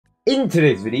In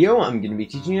today's video, I'm going to be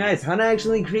teaching you guys how to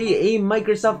actually create a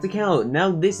Microsoft account.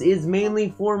 Now, this is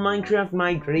mainly for Minecraft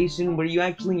migration, where you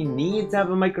actually need to have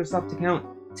a Microsoft account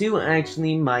to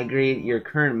actually migrate your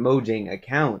current Mojang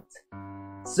account.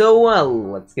 So,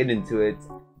 let's get into it.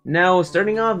 Now,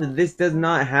 starting off, this does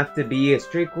not have to be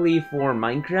strictly for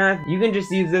Minecraft. You can just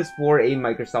use this for a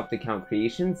Microsoft account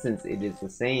creation since it is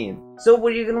the same. So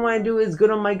what you're going to want to do is go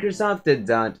to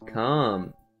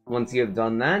Microsoft.com. Once you have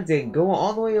done that, go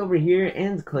all the way over here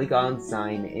and click on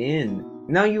sign in.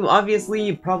 Now you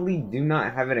obviously probably do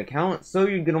not have an account, so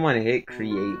you're going to want to hit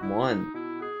create one.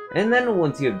 And then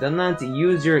once you have done that,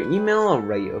 use your email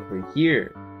right over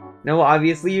here. Now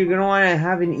obviously you're going to want to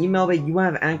have an email that you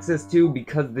have access to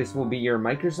because this will be your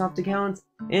Microsoft account,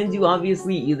 and you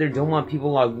obviously either don't want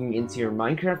people logging into your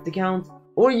Minecraft account,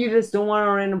 or you just don't want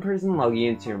a random person logging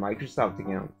into your Microsoft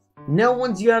account. Now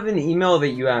once you have an email that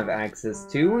you have access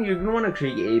to, you're going to want to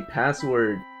create a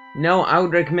password. Now I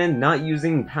would recommend not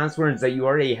using passwords that you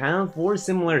already have for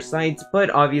similar sites,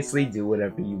 but obviously do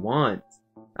whatever you want.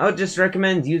 I would just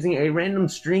recommend using a random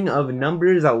string of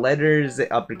numbers, letters,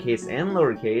 uppercase and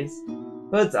lowercase,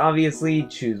 but obviously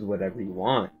choose whatever you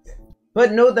want.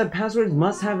 But note that passwords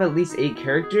must have at least 8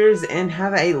 characters and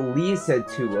have at least 2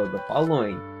 of the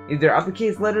following. Either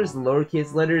uppercase letters,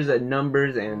 lowercase letters,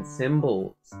 numbers, and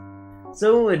symbols.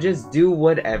 So just do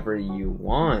whatever you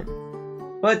want.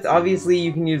 But obviously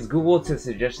you can use Google to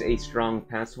suggest a strong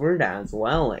password as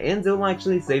well, and it will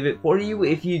actually save it for you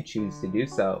if you choose to do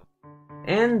so.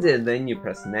 And then you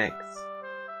press next.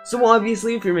 So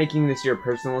obviously if you're making this your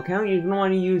personal account, you're going to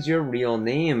want to use your real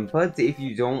name, but if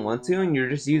you don't want to and you're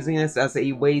just using this as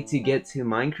a way to get to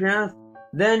Minecraft,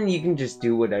 then you can just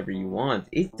do whatever you want.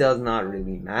 It does not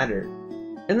really matter.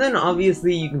 And then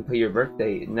obviously you can put your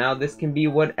birthday. Now this can be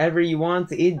whatever you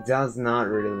want, it does not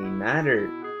really matter.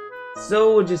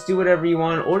 So just do whatever you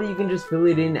want, or you can just fill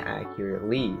it in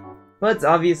accurately. But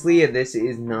obviously this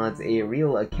is not a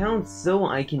real account, so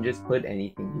I can just put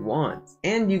anything you want.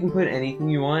 And you can put anything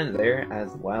you want there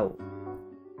as well.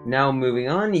 Now moving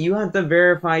on, you have to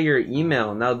verify your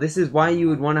email. Now this is why you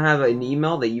would want to have an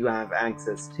email that you have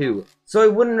access to. So I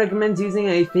wouldn't recommend using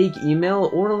a fake email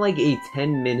or like a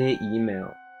 10-minute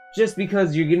email, just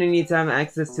because you're going to need to have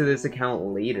access to this account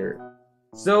later.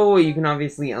 So you can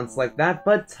obviously unselect that,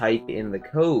 but type in the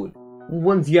code.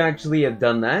 Once you actually have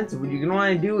done that, what you're going to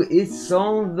want to do is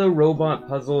solve the robot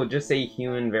puzzle, just a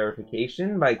human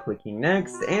verification, by clicking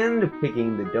next and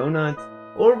picking the donut,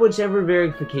 or whichever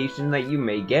verification that you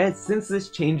may get, since this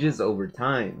changes over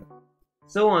time.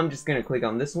 So I'm just going to click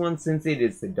on this one since it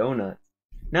is the donut.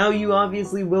 Now you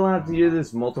obviously will have to do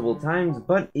this multiple times,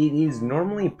 but it is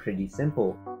normally pretty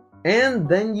simple. And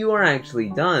then you are actually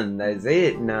done. That is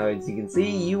it. Now as you can see,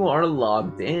 you are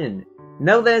logged in.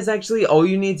 Now that is actually all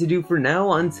you need to do for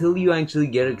now until you actually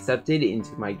get accepted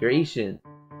into migration.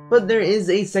 But there is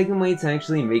a second way to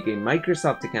actually make a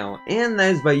Microsoft account, and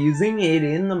that is by using it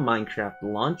in the Minecraft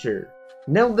launcher.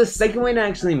 Now the second way to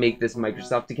actually make this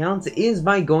Microsoft account is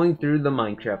by going through the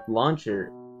Minecraft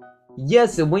launcher.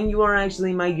 Yes, when you are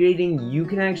actually migrating, you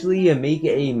can actually make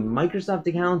a Microsoft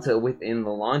account within the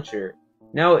launcher.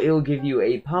 Now it will give you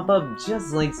a pop-up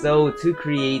just like so to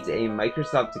create a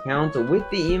Microsoft account with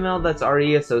the email that's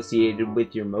already associated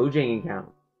with your Mojang account.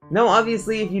 Now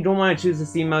obviously if you don't want to choose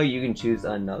this email, you can choose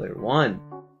another one.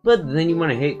 But then you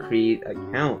want to hit create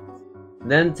account.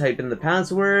 Then type in the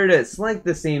password, select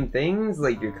the same things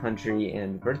like your country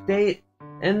and birth date,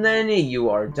 and then you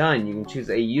are done. You can choose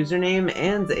a username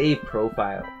and a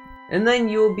profile. And then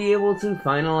you will be able to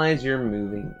finalize your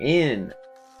moving in.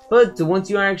 But once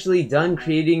you are actually done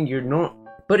creating your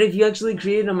if you actually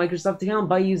created a Microsoft account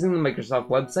by using the Microsoft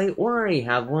website or already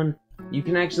have one, you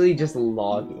can actually just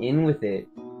log in with it.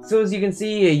 So as you can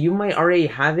see, you might already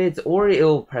have it, or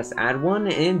it'll press add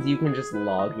one, and you can just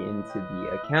log into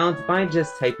the account by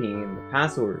just typing in the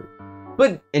password.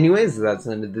 But anyways, that's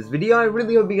the end of this video. I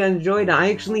really hope you guys enjoyed. I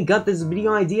actually got this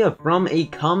video idea from a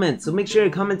comment, so make sure to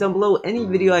comment down below any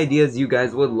video ideas you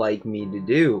guys would like me to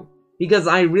do, because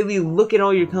I really look at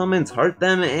all your comments, heart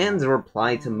them, and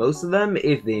reply to most of them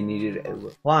if they needed a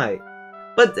reply.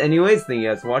 But anyways, thank you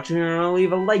guys for watching, and I'll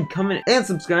leave a like, comment, and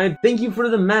subscribe. Thank you for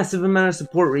the massive amount of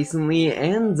support recently,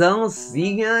 and I'll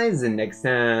see you guys next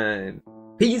time.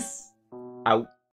 Peace out.